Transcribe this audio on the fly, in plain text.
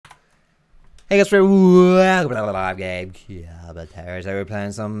Hey guys, welcome to the live game. Yeah, but so we're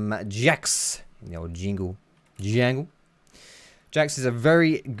playing some Jax. The old Jangle. Jax is a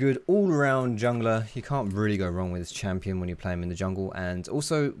very good all-round jungler. You can't really go wrong with this champion when you play him in the jungle. And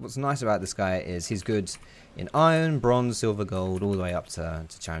also, what's nice about this guy is he's good in iron, bronze, silver, gold, all the way up to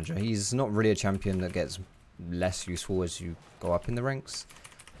challenger. He's not really a champion that gets less useful as you go up in the ranks.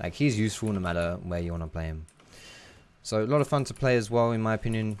 Like, he's useful no matter where you want to play him. So a lot of fun to play as well, in my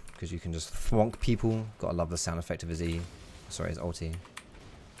opinion, because you can just thwonk people. Gotta love the sound effect of his E. Sorry, his ulti.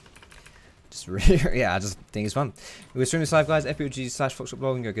 Just really, yeah, I just think it's fun. We're streaming this live, guys. FPG/Foxdrop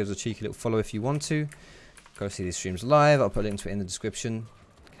blog, and go give us a cheeky little follow if you want to. Go see these streams live. I'll put a link to it in the description.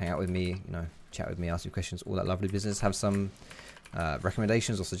 Hang out with me, you know, chat with me, ask me questions, all that lovely business. Have some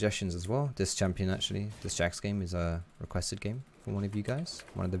recommendations or suggestions as well. This champion, actually, this Jax game is a requested game from one of you guys,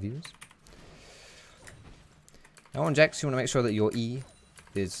 one of the viewers. Now on Jax, you want to make sure that your E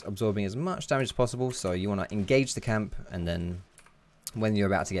is absorbing as much damage as possible. So you want to engage the camp, and then when you're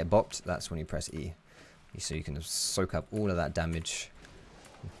about to get bopped, that's when you press E. So you can soak up all of that damage.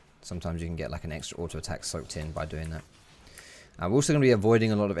 Sometimes you can get like an extra auto attack soaked in by doing that. We're also going to be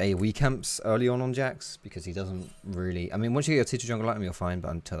avoiding a lot of AoE camps early on Jax, because he doesn't really... I mean, once you get your teacher jungle item, you're fine,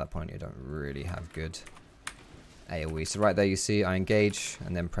 but until that point, you don't really have good AoE. So right there, you see, I engage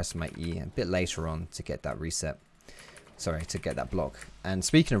and then press my E a bit later on to get that reset. Sorry, to get that block. And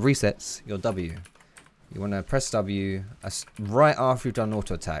speaking of resets, your W. You want to press W right after you've done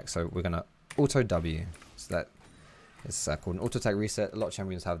auto attack. So we're going to auto W. So that is called an auto attack reset. A lot of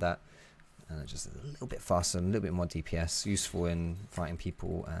champions have that. And it's just a little bit faster and a little bit more DPS. Useful in fighting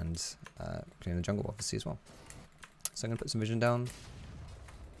people and clearing the jungle, obviously, as well. So I'm going to put some vision down.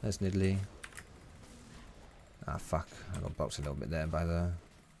 There's Nidalee. Ah, fuck. I got blocked a little bit there by the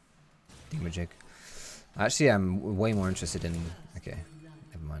Thingamajig. Actually, I'm way more interested in... Okay,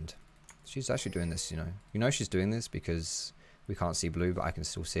 never mind. She's actually doing this, you know. You know she's doing this because we can't see blue, but I can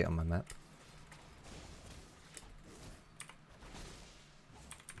still see it on my map.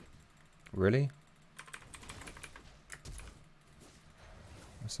 Really?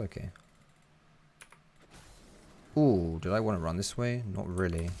 That's okay. Ooh, did I want to run this way? Not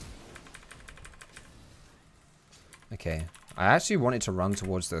really. Okay. I actually wanted to run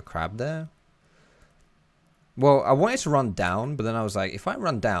towards the crab there. Well, I wanted to run down, but then I was like, if I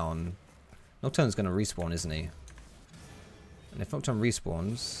run down, Nocturne's going to respawn, isn't he? And if Nocturne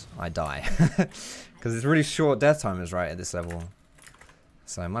respawns, I die. Because it's really short death timers, right, at this level.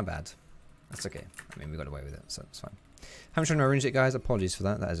 So, my bad. That's okay. I mean, we got away with it, so it's fine. Haven't shown no range yet, guys. Apologies for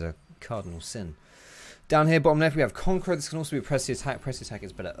that. That is a cardinal sin. Down here, bottom left, we have Conqueror. This can also be Press the Attack. Press the Attack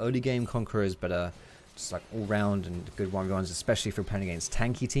is better early game. Conqueror is better just like all round and good 1v1s, especially if you're playing against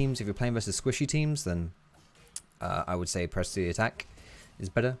tanky teams. If you're playing versus squishy teams, then... I would say Press the Attack is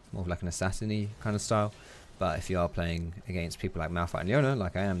better, more like an assassin-y kind of style. But if you are playing against people like Malphite and Leona,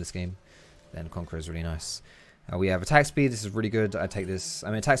 like I am this game, then Conqueror is really nice. We have Attack Speed. This is really good. I take this. I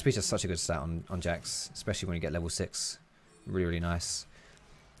mean, Attack Speed is such a good stat on Jax, especially when you get level 6. Really, really nice.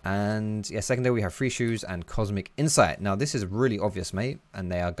 And yeah, secondary we have Free Shoes and Cosmic Insight. Now this is really obvious, mate,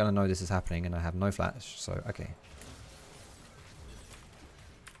 and they are gonna know this is happening, and I have no flash, so okay.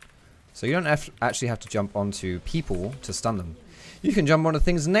 So you don't actually have to jump onto people to stun them. You can jump onto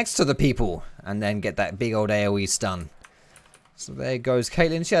things next to the people and then get that big old AoE stun. So there goes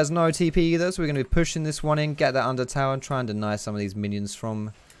Caitlyn. She has no TP either, so we're going to be pushing this one in, get that under tower, and try and deny some of these minions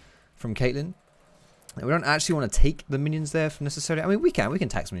from Caitlyn. And we don't actually want to take the minions there necessarily. I mean, we can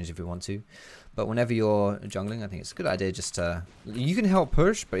tax minions if we want to. But whenever you're jungling, I think it's a good idea just to... You can help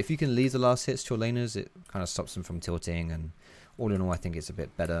push, but if you can leave the last hits to your laners, it kind of stops them from tilting, and... All in all, I think it's a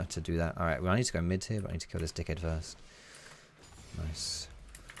bit better to do that. Alright, well, I need to go mid here, but I need to kill this dickhead first. Nice.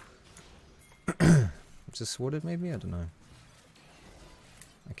 Is this sworded, maybe? I don't know.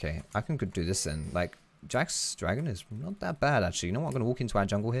 Okay, I can do this then. Like, Jax Dragon is not that bad, actually. You know what? I'm going to walk into our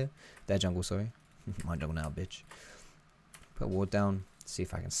jungle here. Their jungle, sorry. My jungle now, bitch. Put a ward down. See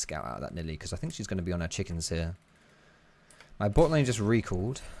if I can scout out that Nidalee, because I think she's going to be on her chickens here. My bot lane just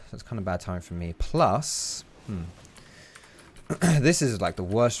recalled, so it's kind of bad time for me. Plus... this is like the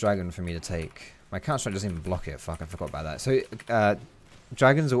worst dragon for me to take. My counter strike doesn't even block it. Fuck, I forgot about that. So,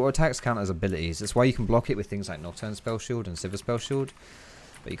 dragons auto attacks count as abilities. That's why you can block it with things like Nocturne Spell Shield and Sivir Spell Shield,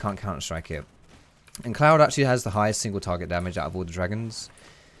 but you can't counter strike it. And Cloud actually has the highest single target damage out of all the dragons,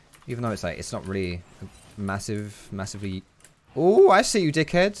 even though it's not really massively. Oh, I see you,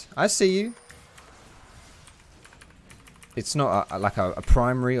 dickhead. I see you. It's not like a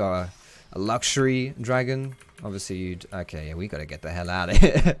primary or a luxury dragon. Obviously, you'd... Okay, yeah, we gotta get the hell out of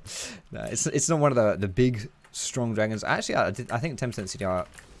here. No, it's not one of the big, strong dragons. Actually, I think 10% CDR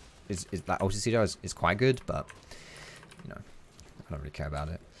like ulti CDR is quite good, but you know, I don't really care about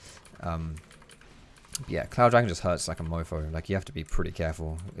it. Yeah, Cloud Dragon just hurts like a mofo. Like you have to be pretty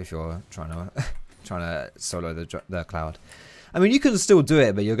careful if you're trying to solo the Cloud. I mean, you can still do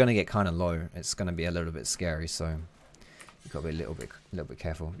it, but you're gonna get kind of low. It's gonna be a little bit scary, so you gotta be a little bit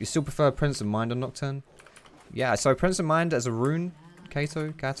careful. You still prefer Prince of Mind on Nocturne? Yeah, so Prince of Mind as a rune,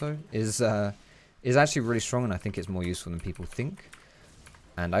 Kato is actually really strong, and I think it's more useful than people think.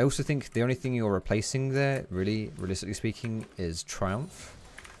 And I also think the only thing you're replacing there, really realistically speaking, is Triumph.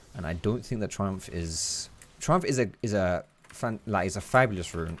 And I don't think that Triumph is a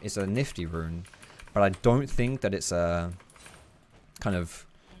fabulous rune. It's a nifty rune, but I don't think that it's a kind of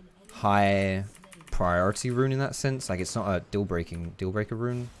high priority rune in that sense. Like it's not a deal breaker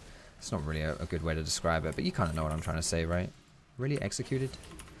rune. It's not really a good way to describe it, but you kind of know what I'm trying to say, right? Really executed.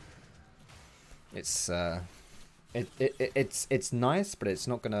 It's it's nice, but it's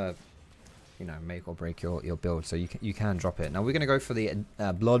not gonna, you know, make or break your build. So you can drop it. Now we're gonna go for the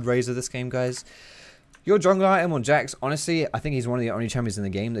Blood Razor this game, guys. Your jungle item on Jax, honestly, I think he's one of the only champions in the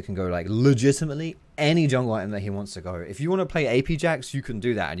game that can go like legitimately any jungle item that he wants to go. If you want to play AP Jax, you can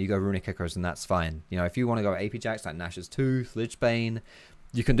do that, and you go Runic Echoes, and that's fine. You know, if you want to go AP Jax like Nash's Tooth, Lich Bane,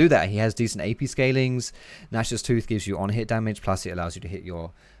 you can do that. He has decent AP scalings. Nash's Tooth gives you on-hit damage, plus it allows you to hit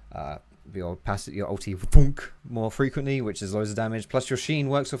your ulti funk more frequently, which is loads of damage. Plus your Sheen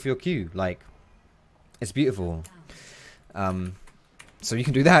works off your Q. Like, it's beautiful. So you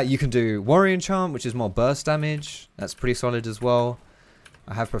can do that. You can do Warrior Enchant, which is more burst damage. That's pretty solid as well.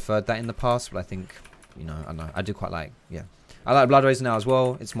 I have preferred that in the past, but I think, you know, I don't know. I do quite like, yeah. I like Blood Razor now as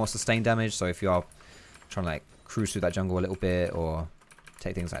well. It's more sustained damage, so if you are trying to like cruise through that jungle a little bit, or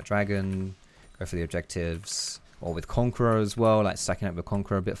take things like Dragon, go for the objectives, or with Conqueror as well, like stacking up with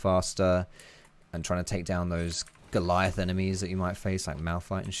Conqueror a bit faster, and trying to take down those Goliath enemies that you might face, like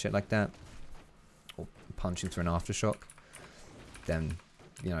Malphite and shit like that, or punching through an Aftershock, then,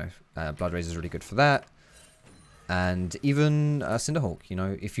 you know, Blood Razor is really good for that. And even Cinderhawk, you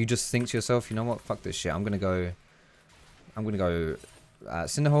know, if you just think to yourself, you know what, fuck this shit, I'm gonna go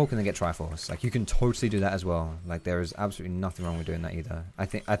Cinderhawk and then get Triforce. Like, you can totally do that as well. Like, there is absolutely nothing wrong with doing that either. I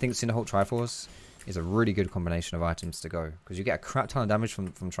think Cinderhawk Triforce is a really good combination of items to go, because you get a crap ton of damage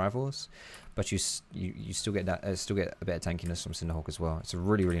from Triforce, but you still get that still get a bit of tankiness from Cinderhawk as well. It's a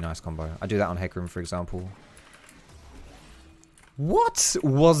really nice combo. I do that on Hecarim, for example. What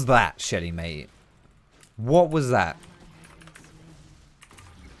was that, Shelly, mate? What was that?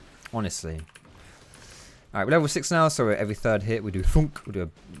 Honestly. Alright, we're level 6 now, so every third hit we do thunk. We do a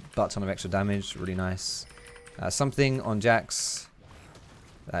butt ton of extra damage. Really nice. Something on Jax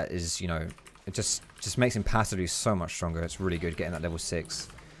that is, you know, it just makes him passively so much stronger. It's really good getting that level 6.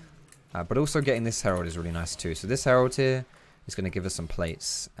 But also getting this Herald is really nice too. So this Herald here is going to give us some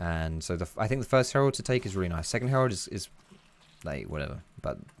plates. And so I think the first Herald to take is really nice. Second Herald is like, whatever.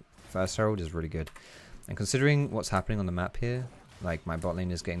 But first Herald is really good. And considering what's happening on the map here, like my bot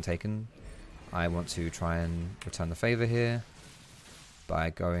lane is getting taken, I want to try and return the favor here by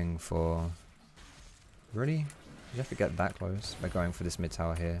going for... Really? You have to get that close by going for this mid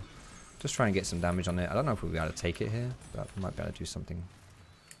tower here. Just trying to get some damage on it. I don't know if we'll be able to take it here, but we might be able to do something.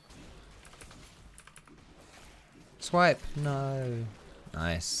 Swipe! No!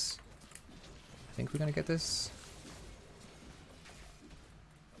 Nice. I think we're going to get this.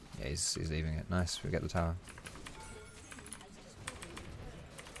 Yeah, he's leaving it. Nice, we get the tower.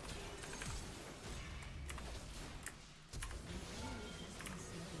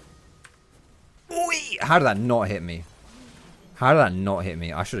 Oi! How did that not hit me? How did that not hit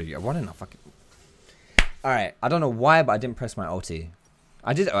me? I should have. Why didn't I fucking... Alright, I don't know why, but I didn't press my ulti.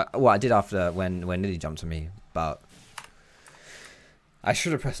 I did, well, I did after when Niddy jumped to me, but I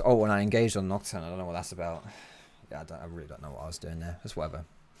should have pressed ult when I engaged on Nocturne. I don't know what that's about. Yeah, I really don't know what I was doing there. Just whatever.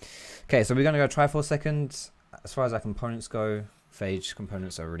 Okay, so we're going to go Triforce second. As far as our components go, Phage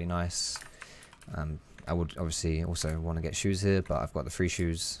components are really nice. I would obviously also want to get shoes here, but I've got the free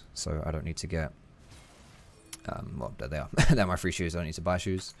shoes, so I don't need to get... well, there they are. They're my free shoes. I don't need to buy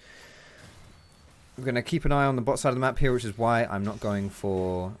shoes. We're going to keep an eye on the bot side of the map here, which is why I'm not going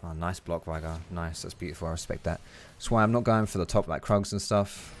for... Oh, nice block, Vigar. Nice, that's beautiful. I respect that. That's why I'm not going for the top, like, Krugs and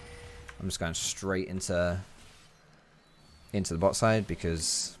stuff. I'm just going straight into the bot side,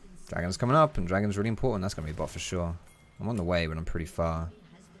 because Dragon's coming up, and Dragon's really important. That's going to be bot for sure. I'm on the way, but I'm pretty far.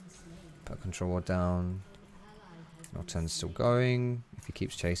 Put control ward down. Nocturne's still going. If he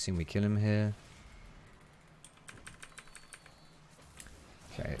keeps chasing, we kill him here.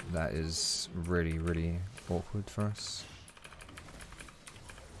 Okay, that is really awkward for us.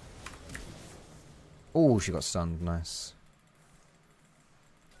 Oh, she got stunned. Nice.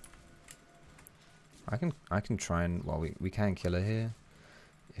 I can try and, well, we can kill her here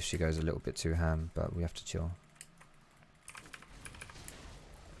if she goes a little bit too ham, but we have to chill.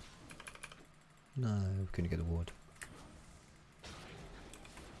 No, we couldn't get the ward.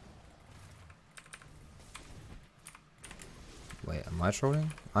 Wait, am I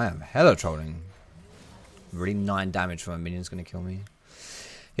trolling? I am hella trolling. Really 9 damage from a minion's gonna kill me.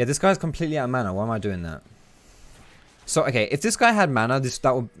 Yeah, this guy's completely out of mana. Why am I doing that? So, okay, if this guy had mana,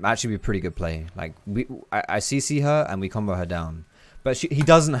 that would actually be a pretty good play. Like, I CC her and we combo her down. But he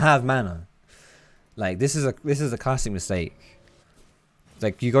doesn't have mana. Like, this is a classic mistake.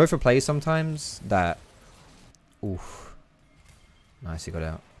 Like, you go for plays sometimes that... Oof. Nice, he got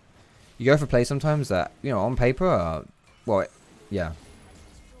out. You go for plays sometimes that, you know, on paper, well, yeah.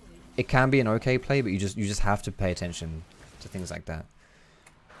 It can be an okay play, but you just have to pay attention to things like that.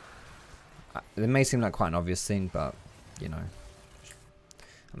 It may seem like quite an obvious thing, but, you know.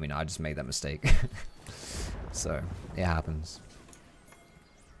 I mean, I just made that mistake. So, it happens.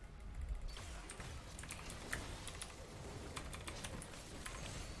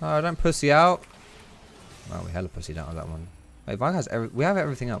 Oh, don't pussy out. Well, we hella pussied out of that one. Wait, Vi has we have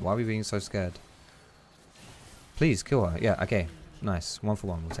everything up. Why are we being so scared? Please, kill her. Yeah, okay. Nice. 1 for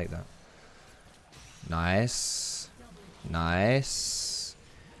 1. We'll take that. Nice. Nice.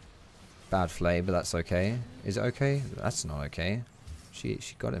 Bad flay, but that's okay. Is it okay? That's not okay. She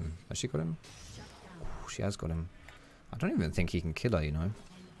got him. Has she got him? Ooh, she has got him. I don't even think he can kill her, you know.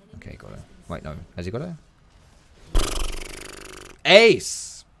 Okay, got her. Wait, no. Has he got her?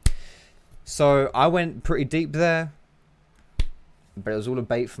 Ace! So, I went pretty deep there. But it was all a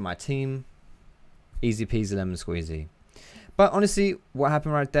bait for my team. Easy peasy lemon squeezy. But honestly, what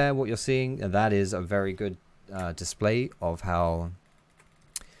happened right there, what you're seeing, that is a very good display of how...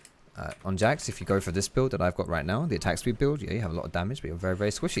 on Jax, if you go for this build that I've got right now, the attack speed build, yeah, you have a lot of damage, but you're very,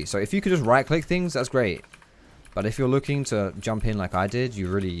 very squishy. So if you could just right-click things, that's great. But if you're looking to jump in like I did, you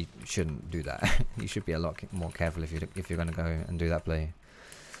really shouldn't do that. You should be a lot more careful if you're going to go and do that play.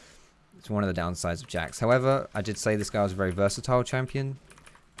 It's one of the downsides of Jax. However, I did say this guy was a very versatile champion.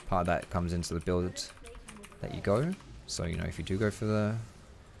 Part of that comes into the build that you go. So, you know, if you do go for the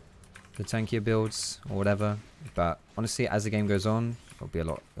tankier builds or whatever. But honestly, as the game goes on, it'll be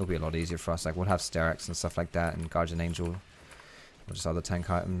a lot easier for us. Like, we'll have Sterax and stuff like that, and Guardian Angel, or just other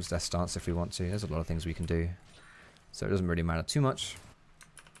tank items, Death Stance if we want to. There's a lot of things we can do. So it doesn't really matter too much.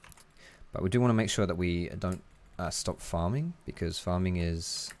 But we do want to make sure that we don't stop farming, because farming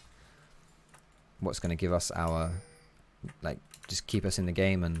is what's going to give us our, like, just keep us in the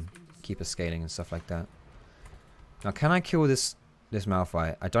game and keep us scaling and stuff like that. Now, can I kill this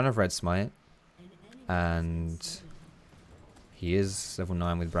Malphite? I don't have Red Smite, and he is level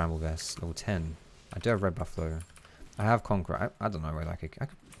 9 with Bramble Vest, level 10. I do have Red Buff though. I have Conqueror. I don't know whether I could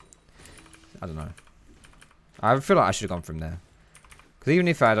I don't know. I feel like I should have gone from there. Because even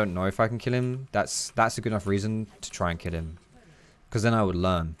if I don't know if I can kill him, that's a good enough reason to try and kill him. Because then I would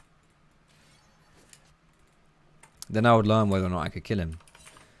learn. Then I would learn whether or not I could kill him.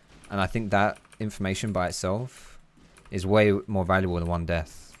 And I think that information by itself is way more valuable than one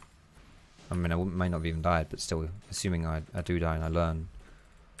death. I mean, I may not have even died, but still, assuming I do die and I learn.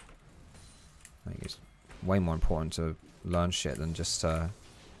 I think it's way more important to learn shit than just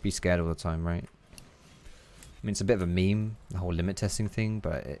be scared all the time, right? I mean, it's a bit of a meme, the whole limit testing thing,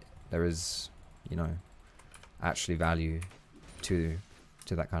 but there is, you know, actually value to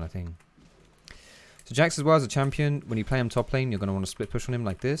that kind of thing. So Jax as well as a champion, when you play him top lane, you're going to want to split push on him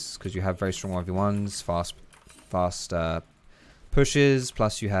like this, because you have very strong 1v1s, fast pushes,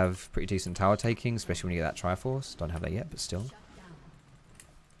 plus you have pretty decent tower taking, especially when you get that Triforce. Don't have that yet, but still.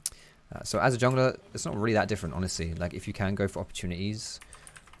 So as a jungler, it's not really that different, honestly. Like, if you can go for opportunities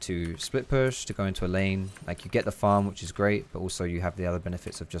to split push, to go into a lane, like, you get the farm, which is great, but also you have the other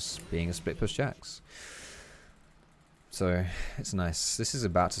benefits of just being a split push Jax. So it's nice. This is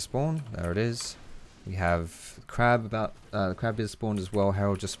about to spawn. There it is. We have Crab about. The Crab is spawned as well.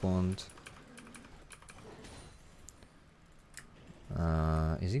 Herald just spawned.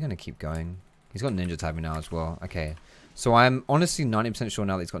 Is he going to keep going? He's got Ninja Tabby now as well. Okay. So I'm honestly 90% sure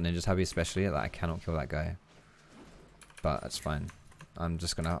now that he's got Ninja Tabby, especially, that I cannot kill that guy. But that's fine. I'm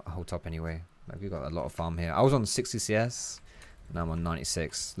just going to hold top anyway. Like, we've got a lot of farm here. I was on 60 CS. Now I'm on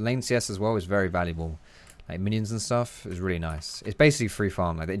 96. Lane CS as well is very valuable. Like, minions and stuff is really nice. It's basically free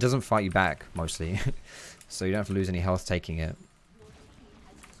farm. Like, it doesn't fight you back, mostly. So you don't have to lose any health taking it.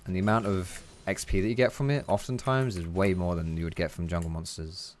 And the amount of XP that you get from it, oftentimes, is way more than you would get from jungle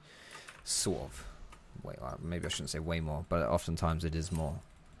monsters. Sort of. Wait, maybe I shouldn't say way more, but oftentimes it is more.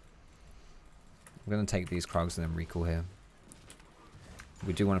 I'm going to take these Krugs and then recall here.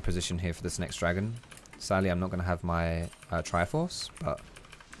 We do want to position here for this next dragon. Sadly, I'm not going to have my Triforce, but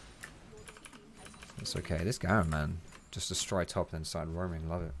it's okay. This Garen, man, just destroy top then start roaming.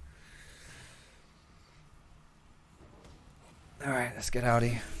 Love it. Alright, let's get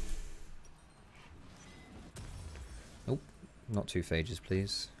outie. Oh, not two phages,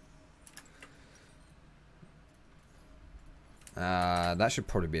 please. That should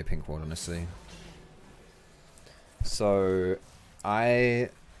probably be a pink ward, honestly. So, yeah,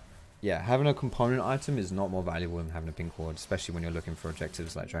 having a component item is not more valuable than having a pink ward, especially when you're looking for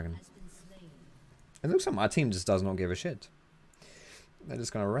objectives like dragon. It looks like my team just does not give a shit. They're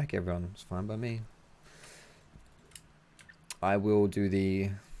just gonna wreck everyone. It's fine by me. I will do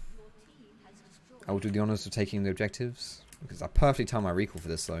the honors of taking the objectives because I perfectly timed my recall for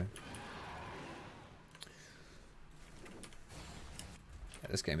this though. Yeah,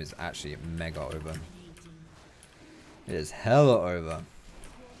 this game is actually mega over. It is hella over.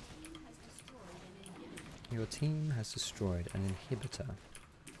 Your team has destroyed an inhibitor.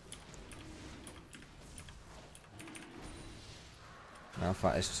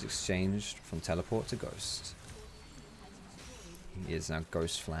 Malphite is just exchanged from teleport to ghost. He is now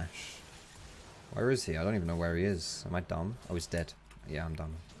Ghost Flash. Where is he? I don't even know where he is. Am I dumb? Oh, he's dead. Yeah, I'm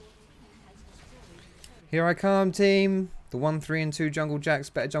dumb. Here I come, team. The 1, 3, and 2 jungle jacks.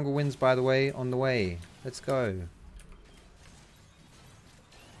 Better jungle wins, by the way. On the way. Let's go.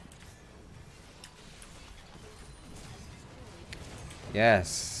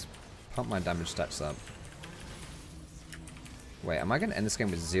 Yes. Pump my damage stats up. Wait, am I going to end this game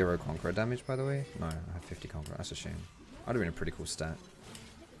with 0 Conqueror damage, by the way? No, I have 50 Conqueror. That's a shame. I'd have been a pretty cool stat.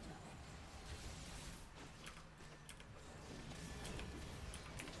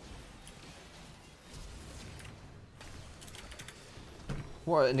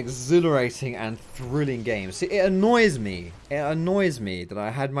 What an exhilarating and thrilling game. See, it annoys me. It annoys me that I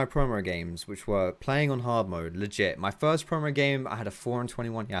had my promo games, which were playing on hard mode, legit. My first promo game, I had a 4 and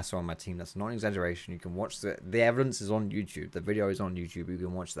 21 Yasuo on my team. That's not an exaggeration. You can watch the evidence is on YouTube. The video is on YouTube. You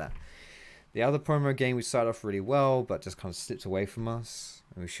can watch that. The other promo game, we started off really well, but just kind of slipped away from us.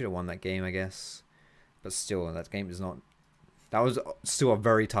 And we should have won that game, I guess. But still, that game is not... That was still a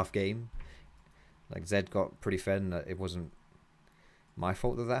very tough game. Like, Zed got pretty fed and it wasn't my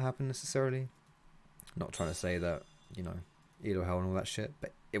fault that that happened necessarily. Not trying to say that, you know, Edo Hell and all that shit,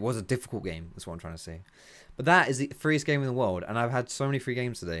 but it was a difficult game. That's what I'm trying to say. But that is the freest game in the world, and I've had so many free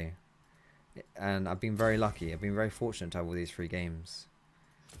games today, and I've been very lucky. I've been very fortunate to have all these free games.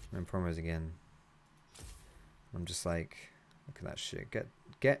 I'm in promos again. I'm just like, look at that shit.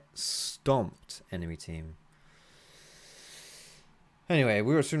 Get stomped, enemy team. Anyway,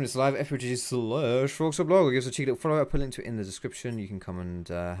 we were streaming this live, FPG/Foxdrop blog. Give us a cheeky little follow. I'll put a link to it in the description. You can come and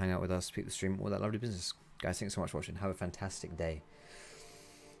hang out with us, peep the stream, all that lovely business. Guys, thanks so much for watching. Have a fantastic day.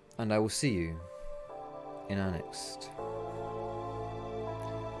 And I will see you in our next